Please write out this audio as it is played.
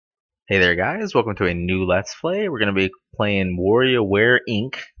Hey there guys, welcome to a new Let's Play. We're going to be playing Warioware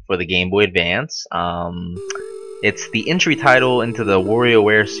Inc. for the Game Boy Advance. It's the entry title into the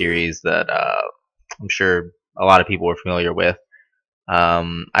WarioWare series that I'm sure a lot of people are familiar with.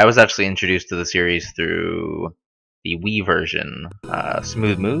 I was actually introduced to the series through the Wii version,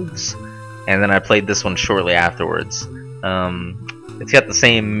 Smooth Moves, and then I played this one shortly afterwards. It's got the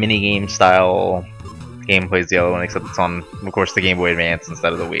same minigame style gameplay as the other one, except it's on, of course, the Game Boy Advance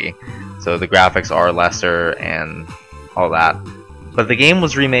instead of the Wii. So the graphics are lesser and all that. But the game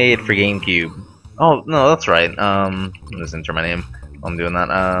was remade for GameCube. Oh, no, that's right. Let me just enter my name while I'm doing that.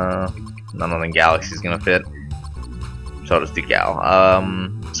 None other than Galaxy's gonna fit. So I'll just do Gal.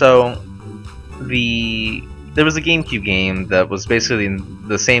 There was a GameCube game that was basically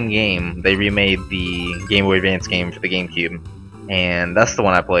the same game. They remade the Game Boy Advance game for the GameCube. And that's the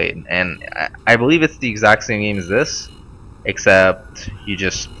one I played. And I believe it's the exact same game as this, except you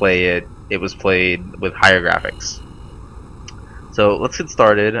just play it. It was played with higher graphics. So let's get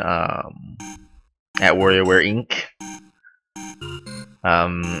started at Warioware Inc.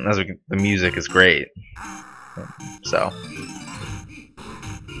 The music is great, so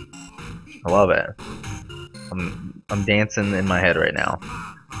I love it. I'm dancing in my head right now.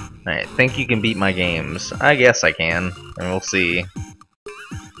 Alright, think you can beat my games? I guess I can, and we'll see.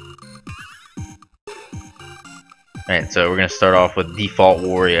 Alright, so we're gonna start off with Default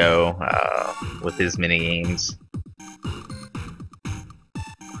Wario with his minigames.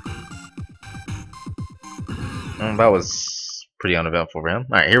 That was pretty uneventful for him.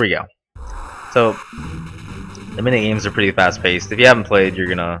 Alright, here we go. So, the minigames are pretty fast paced. If you haven't played,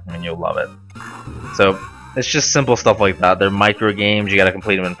 you'll love it. So, it's just simple stuff like that. They're micro games. You gotta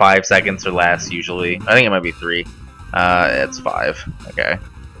complete them in 5 seconds or less, usually. I think it might be 3. It's 5. Okay.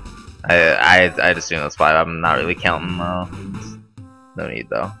 I'd assume that's 5. I'm not really counting. No need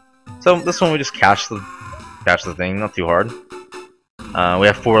though. So this one we just catch the thing. Not too hard. We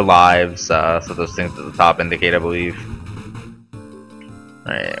have 4 lives. So those things at the top indicate, I believe.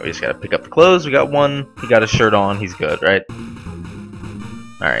 All right. We just gotta pick up the clothes. We got 1. He got his shirt on. He's good, right?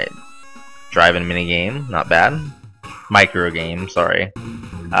 All right. Driving minigame, not bad. Micro game, sorry.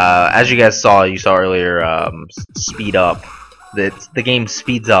 As you guys saw, earlier, speed up. The game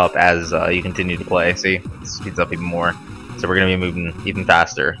speeds up as you continue to play. See, it speeds up even more. So we're gonna be moving even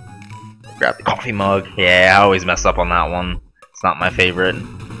faster. Grab the coffee mug. Yeah, I always mess up on that one. It's not my favorite.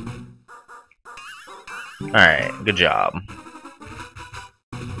 All right, good job.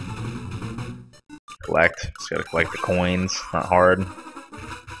 Collect. Just gotta collect the coins. Not hard.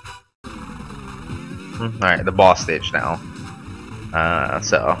 Alright, the boss stage now.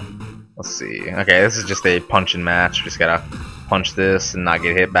 So, let's see. Okay, this is just a punch and match. Just gotta punch this and not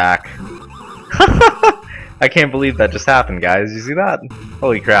get hit back. I can't believe that just happened, guys. You see that?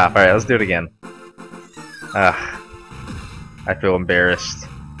 Holy crap. Alright, let's do it again. I feel embarrassed.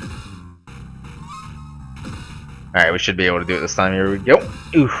 Alright, we should be able to do it this time. Here we go.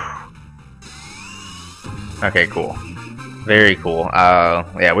 Oof. Okay, cool. Very cool.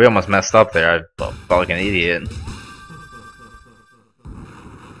 Yeah, we almost messed up there. I felt like an idiot.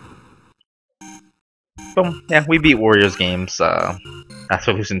 Boom. Yeah, we beat Warriors games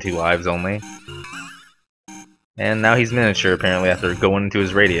after losing 2 lives only. And now he's miniature, apparently, after going into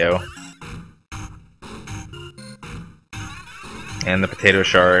his radio. And the potato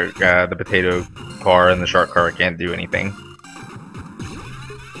shark, the potato car and the shark car can't do anything.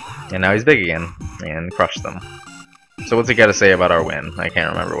 And now he's big again, and crushed them. So what's he got to say about our win? I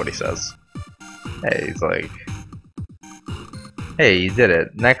can't remember what he says. Hey, he's like, hey, you did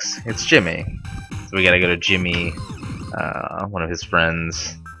it. Next, it's Jimmy. So we gotta go to Jimmy, one of his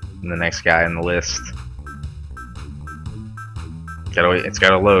friends, and the next guy on the list. It's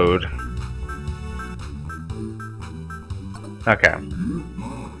gotta load. Okay.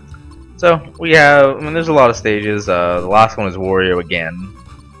 So we have, there's a lot of stages. The last one is Wario again.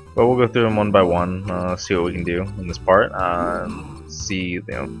 But we'll go through them one by one, see what we can do in this part. See,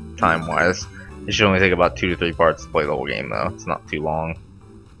 time-wise. It should only take about 2 to 3 parts to play the whole game, though. It's not too long.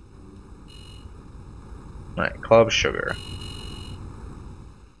 Alright, Club Sugar.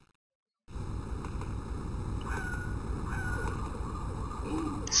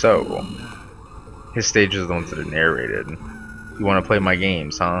 So, his stages are the ones that are narrated. You want to play my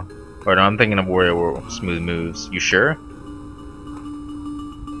games, huh? Or no, I'm thinking of Wario Smooth Moves. You sure?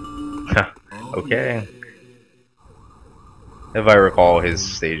 Okay. If I recall, his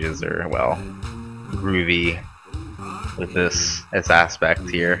stages are, well, groovy with this aspect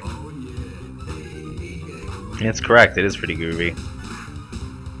here. And it's correct, it is pretty groovy.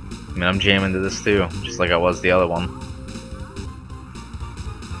 I mean, I'm jamming to this too, just like I was the other one.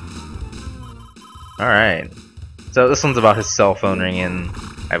 Alright. So this one's about his cell phone ringing,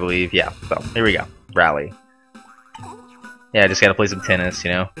 I believe. Yeah, so here we go. Rally. Yeah, I just gotta play some tennis,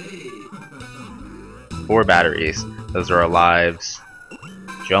 you know? 4 batteries. Those are our lives.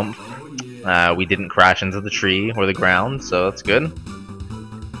 Jump. We didn't crash into the tree or the ground, so that's good.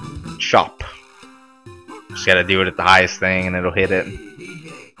 Chop. Just gotta do it at the highest thing and it'll hit it.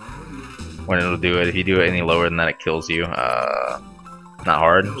 When it'll do it. If you do it any lower than that, it kills you. Not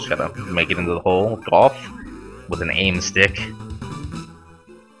hard. Just gotta make it into the hole. Golf. With an aim stick.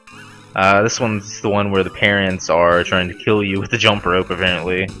 This one's the one where the parents are trying to kill you with the jump rope,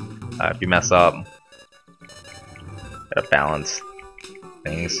 apparently. If you mess up. Gotta balance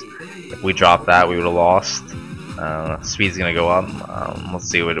things. If we dropped that, we would have lost. Speed's gonna go up. Let's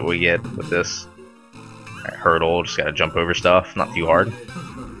see what we get with this. Right, hurdle, just gotta jump over stuff, not too hard.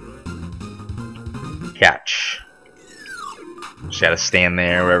 Catch. Just gotta stand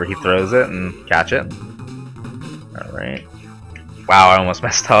there wherever he throws it and catch it. Alright. Wow, I almost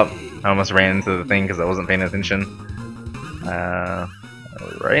messed up. I almost ran into the thing because I wasn't paying attention.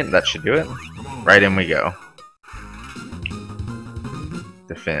 Alright, that should do it. Right in we go.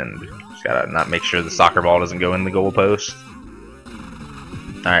 Defend. Just gotta not make sure the soccer ball doesn't go in the goal post.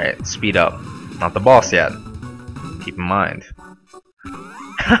 Alright, speed up. Not the boss yet. Keep in mind.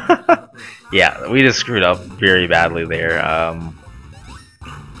 Yeah, we just screwed up very badly there.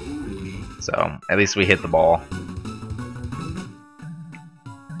 So at least we hit the ball.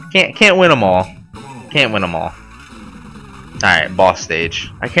 Can't win them all. Can't win them all. Alright, boss stage.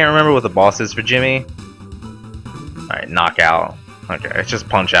 I can't remember what the boss is for Jimmy. Alright, knockout. Okay, it's just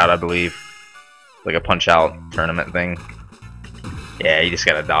punch out, I believe. Like a punch out tournament thing. Yeah, you just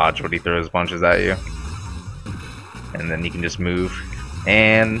gotta dodge when he throws punches at you. And then you can just move.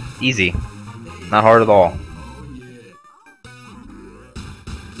 And easy. Not hard at all.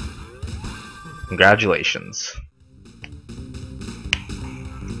 Congratulations.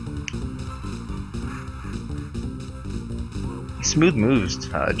 Smooth moves,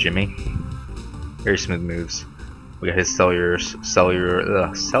 Jimmy. Very smooth moves. We got his cellular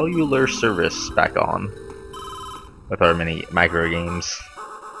service back on with our mini microgames.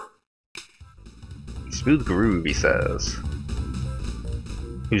 Smooth groove, he says.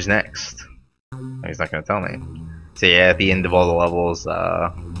 Who's next? Oh, he's not gonna tell me. So yeah, at the end of all the levels,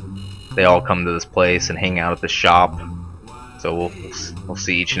 they all come to this place and hang out at the shop. So we'll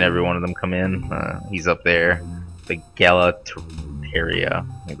see each and every one of them come in. He's up there, the Galateria.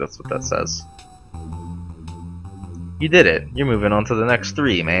 I think that's what that says. You did it. You're moving on to the next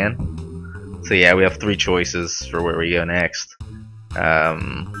 3, man. So yeah, we have 3 choices for where we go next.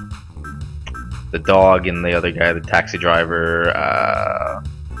 The dog and the other guy, the taxi driver,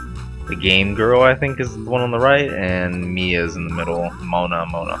 the game girl, I think, is the one on the right, and Mia's in the middle. Mona.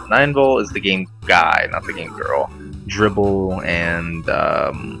 9-volt is the game guy, not the game girl. Dribble and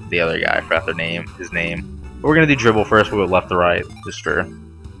the other guy, I forgot his name. But we're gonna do Dribble first. We'll go left to right, just for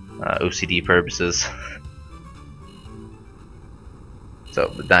OCD purposes. So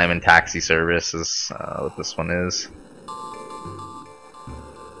the Diamond Taxi Service is what this one is.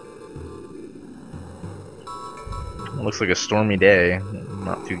 It looks like a stormy day.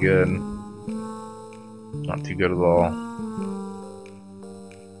 Not too good. Not too good at all.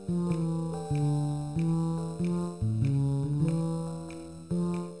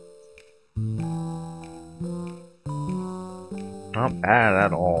 Not bad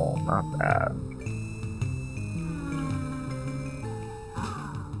at all. Not bad.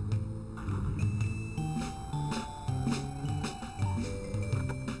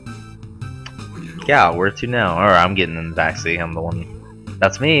 Yeah, where to now? Alright, I'm getting in the backseat. I'm the one.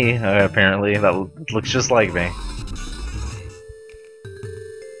 That's me, apparently. That looks just like me.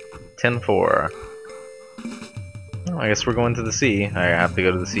 10-4. Oh, I guess we're going to the sea. I have to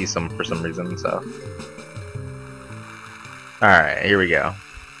go to the sea for some reason, so. Alright, here we go.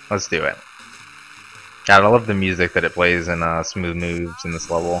 Let's do it. God, I love the music that it plays in Smooth Moves in this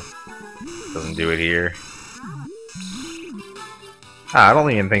level. Doesn't do it here. I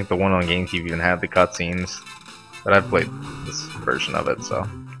don't even think the one on GameCube even had the cutscenes, but I've played this version of it, so.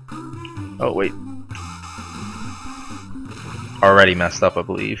 Oh, wait. Already messed up, I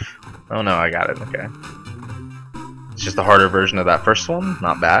believe. Oh no, I got it, okay. It's just a harder version of that first one,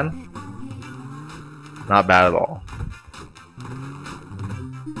 not bad. Not bad at all.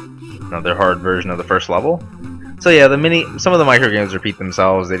 Another hard version of the first level. So yeah, some of the microgames repeat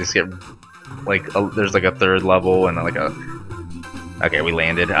themselves, they just get, like, there's like a 3rd level and like a... Okay, we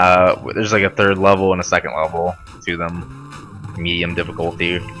landed. There's like a 3rd level and a 2nd level to them. Medium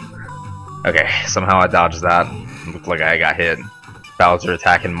difficulty. Okay, somehow I dodged that. Looked like I got hit. Bowser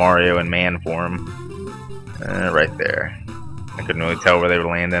attacking Mario in man form. Right there. I couldn't really tell where they were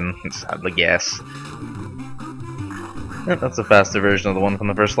landing. Just had to guess. Yep, that's a faster version of the one from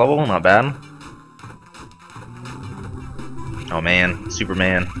the first level. Not bad. Oh man,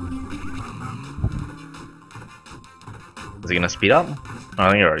 Superman. Is he gonna speed up? Oh, I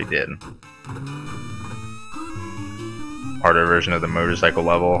think it already did. Harder version of the motorcycle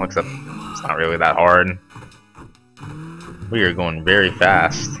level, except it's not really that hard. We are going very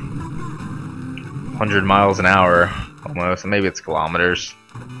fast. 100 miles an hour, almost. Maybe it's kilometers.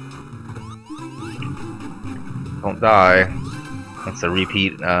 Don't die. That's a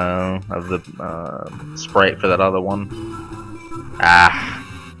repeat of the sprite for that other one. Ah.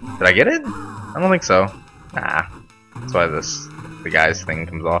 Did I get it? I don't think so. Nah. That's why the guy's thing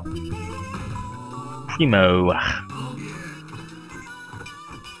comes off. Primo.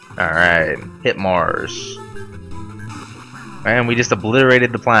 Alright. Hit Mars. Man, we just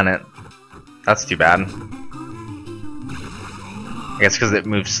obliterated the planet. That's too bad. I guess because it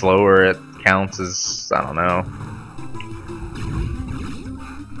moves slower, it counts as, I don't know.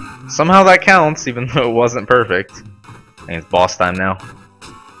 Somehow that counts, even though it wasn't perfect. I think it's boss time now.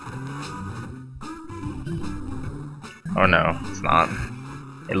 Oh no, it's not.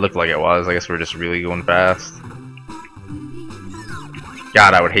 It looked like it was. I guess we're just really going fast.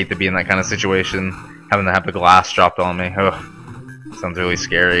 God, I would hate to be in that kind of situation. Having to have the glass dropped on me. Ugh. Sounds really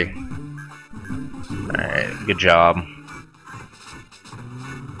scary. Alright, good job.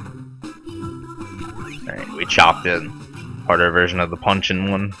 Alright, we chopped it. Harder version of the punching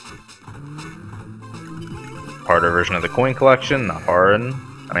one. Harder version of the coin collection. Not hard.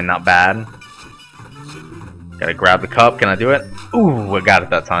 I mean, not bad. Gotta grab the cup. Can I do it? Ooh, I got it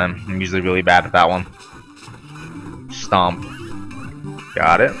that time. I'm usually really bad at that one. Stomp.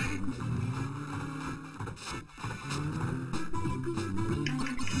 Got it.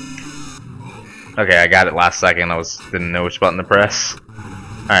 Okay, I got it last second. I didn't know which button to press.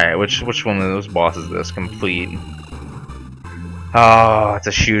 Alright, which one of those bosses is this? Complete. Oh, it's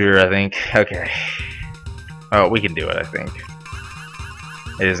a shooter, I think. Okay. Oh, we can do it, I think.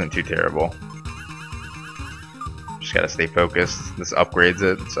 It isn't too terrible. Just gotta stay focused. This upgrades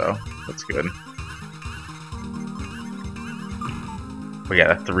it, so that's good. We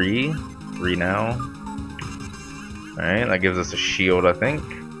got a 3. 3 now. Alright, that gives us a shield, I think.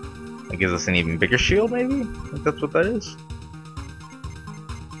 That gives us an even bigger shield, maybe? I think that's what that is.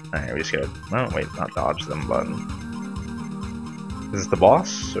 Alright, we just gotta... Oh, wait, not dodge them, but... Is this the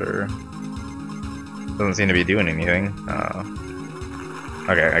boss, or... Doesn't seem to be doing anything.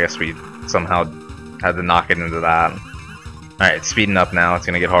 Okay, I guess we somehow had to knock it into that. Alright, it's speeding up now. It's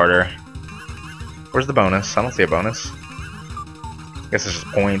gonna get harder. Where's the bonus? I don't see a bonus. I guess it's just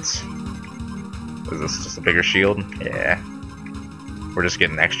points. Is this just a bigger shield? Yeah. We're just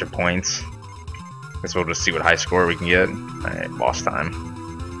getting extra points. Guess we'll just see what high score we can get. Alright, boss time.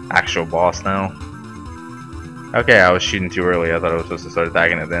 Actual boss now. Okay, I was shooting too early. I thought I was supposed to start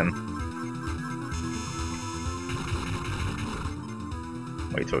attacking it then.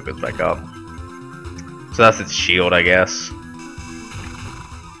 Wait till it goes back up. So that's its shield, I guess.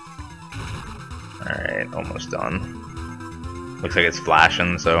 Alright, almost done. Looks like it's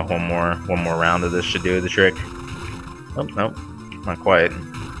flashing, so one more round of this should do the trick. Oh, nope. Not quite.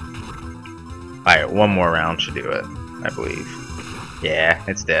 Alright, one more round should do it, I believe. Yeah,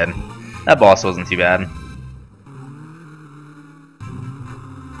 it's dead. That boss wasn't too bad.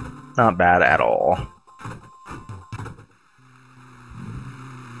 Not bad at all.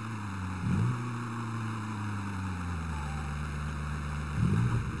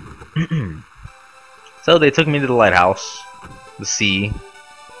 So they took me to the lighthouse, the sea.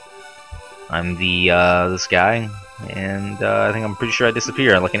 I'm this guy, and I think I'm pretty sure I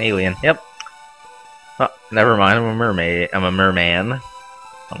disappear like an alien. Yep. Oh, never mind. I'm a mermaid. I'm a merman. I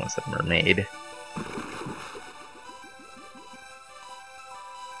almost said mermaid.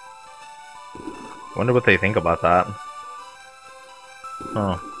 Wonder what they think about that.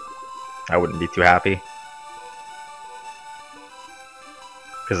 Oh, I wouldn't be too happy.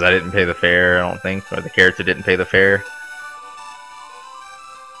 Because I didn't pay the fare, I don't think, or the character didn't pay the fare.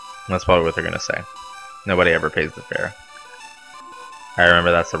 That's probably what they're gonna say. Nobody ever pays the fare. I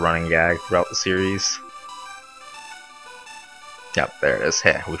remember that's a running gag throughout the series. Yep, there it is.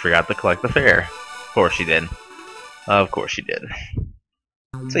 Hey, we forgot to collect the fare. Of course you did. Of course you did.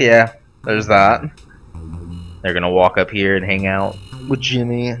 So yeah, there's that. They're gonna walk up here and hang out with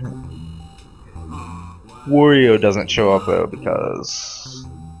Jimmy. Wario doesn't show up though because,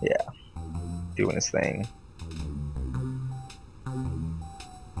 yeah, doing his thing.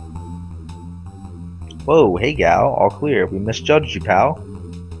 Whoa, hey gal, all clear. We misjudged you, pal.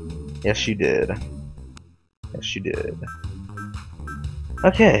 Yes, you did. Yes, you did.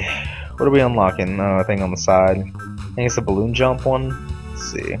 Okay, what are we unlocking? Oh, a thing on the side. I think it's a balloon jump one.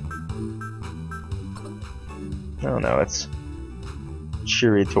 Let's see. Oh no, it's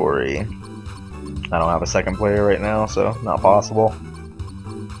Chiritori. I don't have a second player right now, so not possible.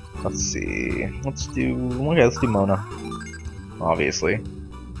 Let's see. Let's do Mona. Obviously.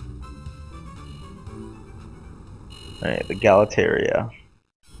 Alright, the Galateria.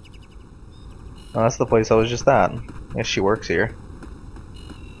 Oh, that's the place I was just at. I guess she works here.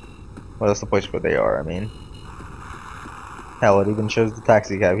 Well, that's the place where they are, I mean. Hell, it even shows the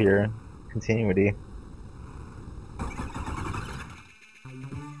taxi cab here. Continuity.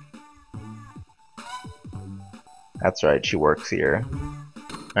 That's right, she works here.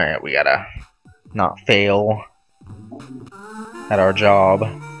 Alright, we gotta not fail at our job.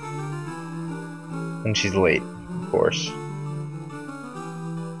 And she's late, of course.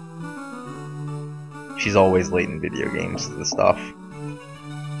 She's always late in video games to the stuff.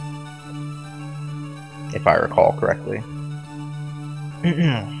 If I recall correctly.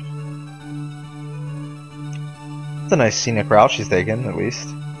 It's a nice scenic route she's taken, at least.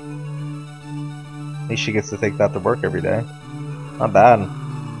 At least she gets to take that to work every day. Not bad.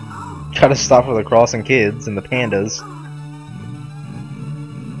 Gotta stop for the crossing kids and the pandas.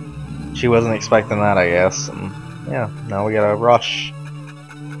 She wasn't expecting that, I guess. And yeah, now we gotta rush.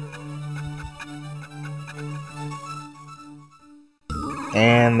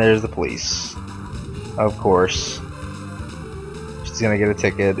 And there's the police. Of course. She's gonna get a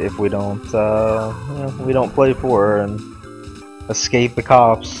ticket if we don't, we don't play for her and escape the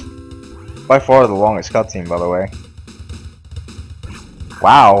cops. By far the longest cutscene, by the way.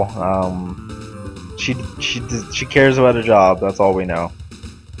 Wow. She cares about her job. That's all we know.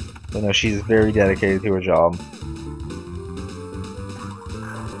 We know she's very dedicated to her job.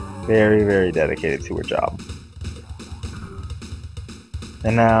 Very, very dedicated to her job.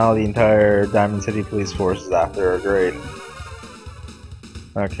 And now the entire Diamond City Police Force is after her. Great.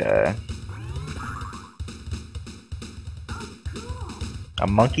 Okay. A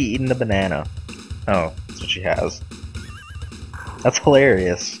monkey eating a banana. Oh, that's what she has. That's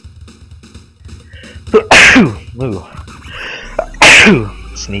hilarious. Ooh.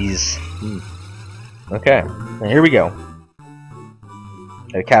 Sneeze. Okay, and here we go.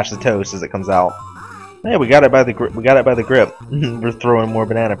 Gotta catch the toast as it comes out. Hey, we got it by the grip. We're throwing more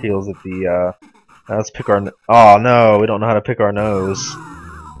banana peels at the. Let's pick our. Oh no, we don't know how to pick our nose.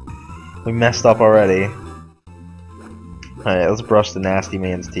 We messed up already. Alright, let's brush the nasty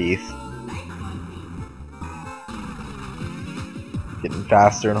man's teeth. Getting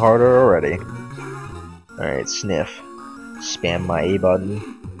faster and harder already. Alright, sniff. Spam my A button.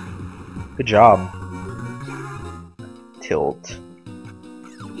 Good job. Tilt.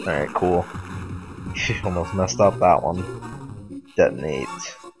 Alright, cool. Almost messed up that one. Detonate.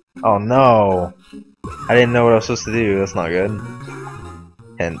 Oh no! I didn't know what I was supposed to do. That's not good.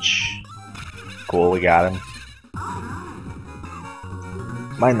 Hench. Cool, we got him.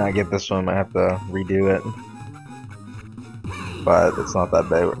 Might not get this one, might have to redo it. But it's not that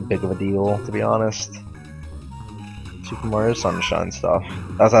big of a deal, to be honest. Super Mario Sunshine stuff.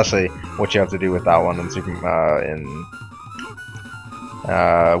 That's actually what you have to do with that one in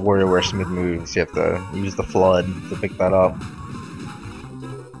Warioware Smith Moves. You have to use the flood to pick that up.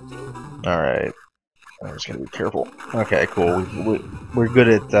 Alright. I'm just gonna be careful. Okay, cool. We're good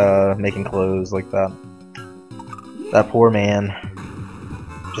at making clothes like that. That poor man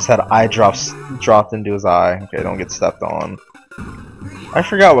just had eye drops dropped into his eye. Okay, don't get stepped on. I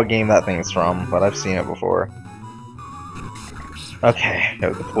forgot what game that thing's from, but I've seen it before. Okay,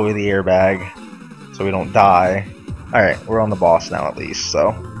 gotta deploy the airbag so we don't die. Alright, we're on the boss now at least,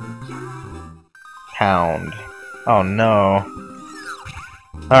 so. Pound. Oh no.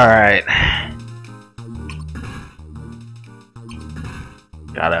 Alright.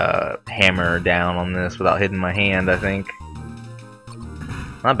 Gotta hammer down on this without hitting my hand, I think.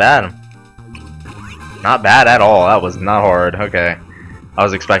 Not bad. Not bad at all. That was not hard. Okay. I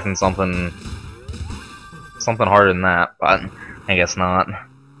was expecting something harder than that, but I guess not.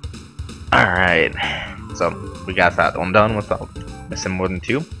 Alright. So, we got that one done without missing more than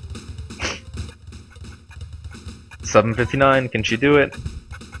 2. 7:59, can she do it?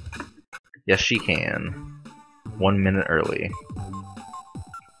 Yes, she can. 1 minute early.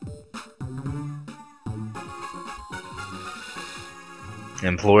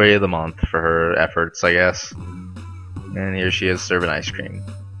 Employee of the month for her efforts, I guess. And here she is serving ice cream.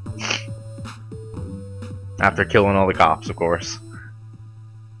 After killing all the cops, of course.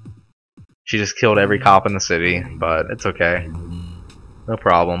 She just killed every cop in the city, but it's okay. No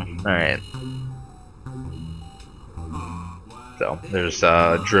problem. Alright. So, there's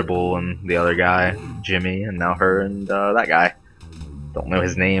Dribble and the other guy, Jimmy, and now her and that guy. Don't know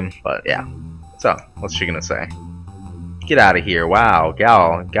his name, but yeah. So, what's she gonna say? Get out of here. Wow,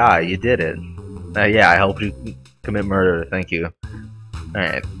 guy, you did it. Yeah, I helped you commit murder. Thank you.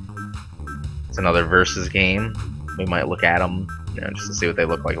 Alright. It's another versus game. We might look at them, you know, just to see what they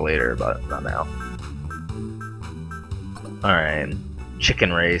look like later, but not now. Alright.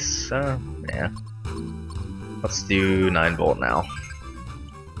 Chicken race. Yeah. Let's do 9-volt now.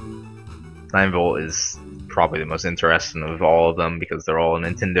 9-volt is probably the most interesting of all of them because they're all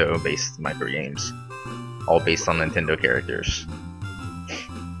Nintendo-based microgames. All based on Nintendo characters.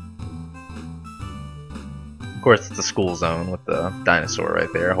 Of course, it's a school zone with the dinosaur right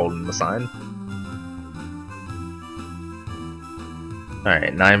there holding the sign.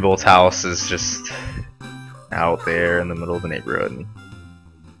 Alright, 9-volt's house is just out there in the middle of the neighborhood.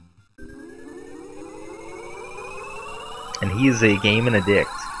 And he's a gaming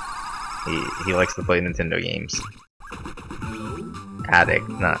addict. He likes to play Nintendo games. Addict,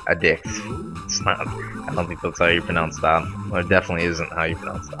 not addict. It's not. I don't think that's how you pronounce that. Well, it definitely isn't how you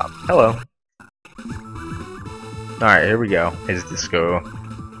pronounce that. Hello. Alright, here we go. His disco.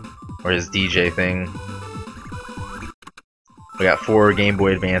 Or his DJ thing. We got 4 Game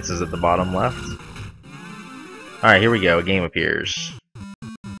Boy Advances at the bottom left. Alright, here we go. A game appears.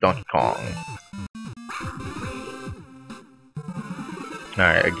 Donkey Kong.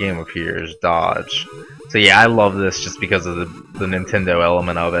 Alright, a game appears. Dodge. So yeah, I love this just because of the Nintendo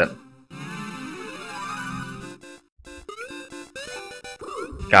element of it.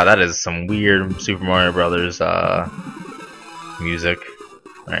 God, that is some weird Super Mario Brothers music.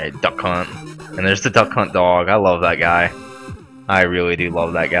 Alright, Duck Hunt. And there's the Duck Hunt dog. I love that guy. I really do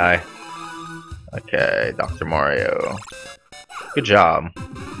love that guy. Okay, Dr. Mario. Good job.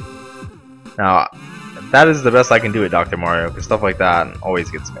 Now, that is the best I can do at Dr. Mario, because stuff like that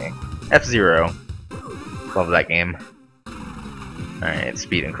always gets me. F-Zero. Love that game. Alright,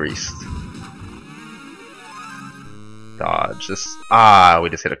 speed increased. Dodge. We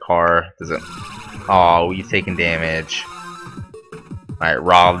just hit a car. Does it? Oh, we've taken damage. Alright,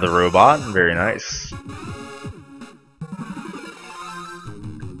 rob the robot. Very nice.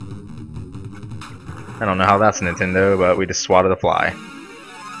 I don't know how that's Nintendo, but we just swatted a fly.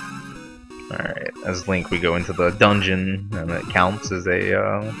 Alright, as Link we go into the dungeon, and it counts as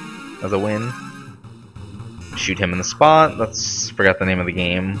a win. Shoot him in the spot. Forgot the name of the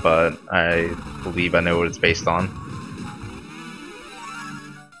game, but I believe I know what it's based on.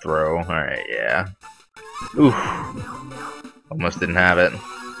 Throw. Alright, yeah. Oof. Almost didn't have it.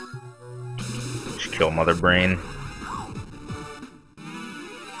 Just kill Mother Brain.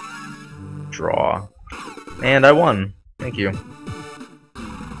 Draw. And I won. Thank you.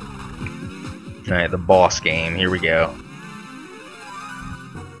 Alright, the boss game. Here we go.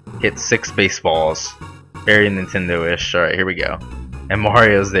 Hit 6 baseballs. Very Nintendo-ish. Alright, here we go. And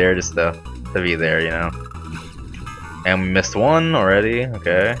Mario's there just to be there, you know. And we missed 1 already.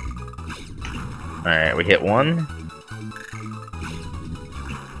 Okay. Alright, we hit 1.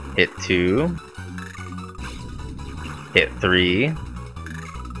 Hit 2. Hit 3.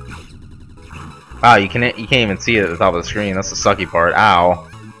 Wow, you can't even see it at the top of the screen. That's the sucky part. Ow.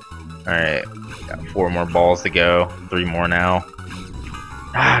 Alright. Got 4 more balls to go. 3 more now.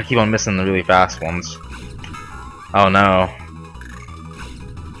 I keep on missing the really fast ones. Oh no.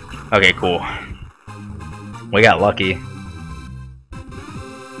 Okay, cool. We got lucky.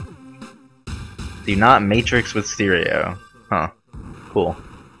 Do not matrix with stereo. Huh. Cool.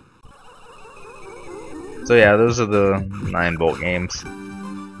 So yeah, those are the 9-volt games.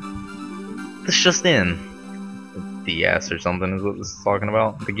 This just in. DS or something is what this is talking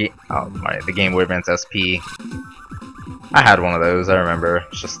about. The Game Boy Advance SP. I had one of those, I remember.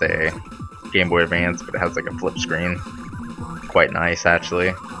 It's just a Game Boy Advance, but it has like a flip screen. Quite nice,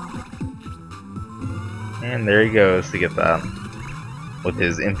 actually. And there he goes to get that. With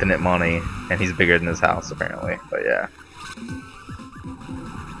his infinite money. And he's bigger than his house, apparently. But yeah.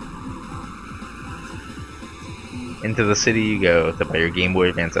 Into the city you go to buy your Game Boy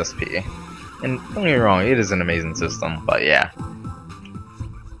Advance SP. And don't get me wrong, it is an amazing system, but yeah.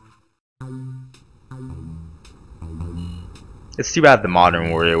 It's too bad the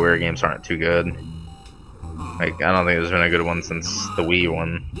modern Warioware games aren't too good. Like, I don't think there's been a good one since the Wii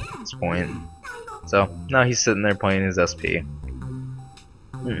one at this point. So, now he's sitting there playing his SP.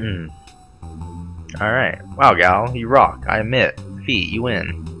 Alright. Wow, gal, you rock. I admit. Defeat, you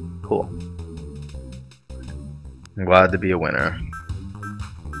win. Cool. I'm glad to be a winner.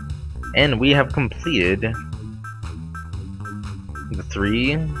 And we have completed the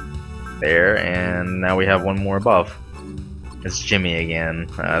 3 there, and now we have one more above. It's Jimmy again.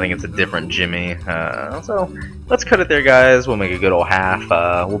 I think it's a different Jimmy. So let's cut it there, guys. We'll make a good old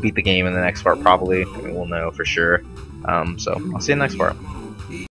half. We'll beat the game in the next part, probably. I mean, we'll know for sure. So I'll see you in the next part.